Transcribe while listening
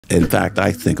In fact,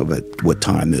 I think of it, what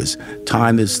time is.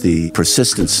 Time is the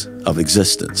persistence of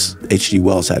existence. H.G.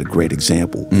 Wells had a great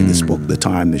example in this book, The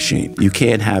Time Machine. You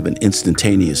can't have an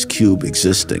instantaneous cube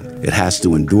existing. It has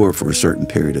to endure for a certain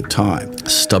period of time.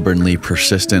 Stubbornly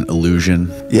persistent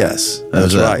illusion. Yes,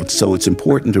 that's right. So it's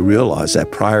important to realize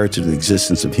that prior to the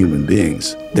existence of human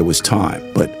beings, there was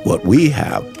time. But what we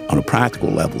have on a practical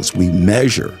level is we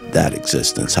measure that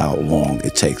existence, how long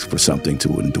it takes for something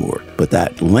to endure. But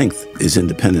that length is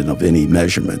independent of any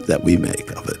measurement that we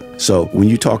make of it. So when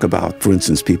you talk about, for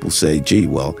instance, people say, gee,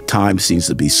 well, time seems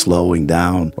to be slowing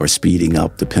down or speeding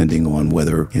up depending on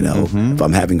whether, if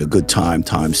I'm having a good time,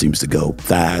 time seems to go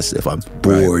fast. If I'm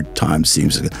bored, time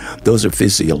seems to go. Those are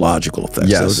physiological effects.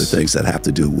 Yes. Those are things that have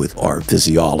to do with our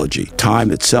physiology. Time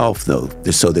itself, though,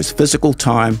 there's physical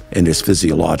time and there's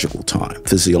physiological time.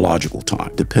 Physiological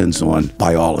time depends on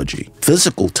biology.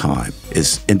 Physical time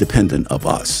is independent of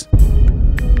us.